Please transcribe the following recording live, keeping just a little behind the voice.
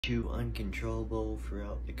Too uncontrollable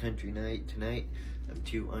throughout the country night tonight. I'm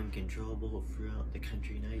too uncontrollable throughout the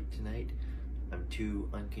country night tonight. I'm too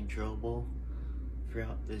uncontrollable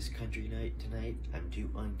throughout this country night tonight. I'm too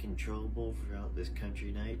uncontrollable throughout this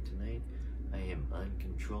country night tonight. I am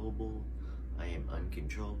uncontrollable. I am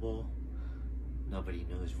uncontrollable. Nobody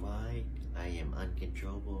knows why. I am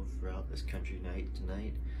uncontrollable throughout this country night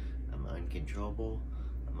tonight. I'm uncontrollable.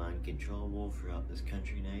 I'm uncontrollable throughout this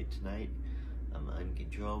country night tonight. I'm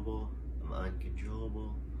uncontrollable. I'm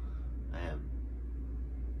uncontrollable. I have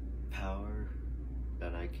power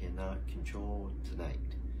that I cannot control tonight.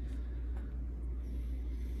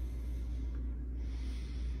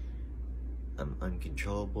 I'm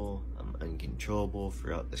uncontrollable. I'm uncontrollable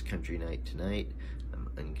throughout this country night tonight. I'm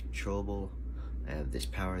uncontrollable. I have this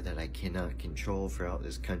power that I cannot control throughout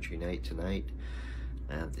this country night tonight.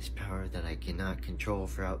 I have this power that I cannot control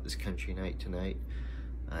throughout this country night tonight.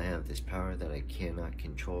 I have this power that I cannot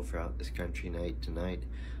control throughout this country night tonight.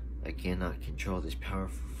 I cannot control this power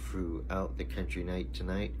throughout the country night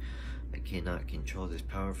tonight. I cannot control this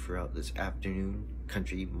power throughout this afternoon,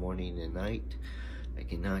 country, morning, and night. I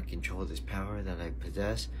cannot control this power that I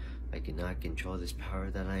possess. I cannot control this power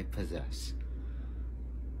that I possess.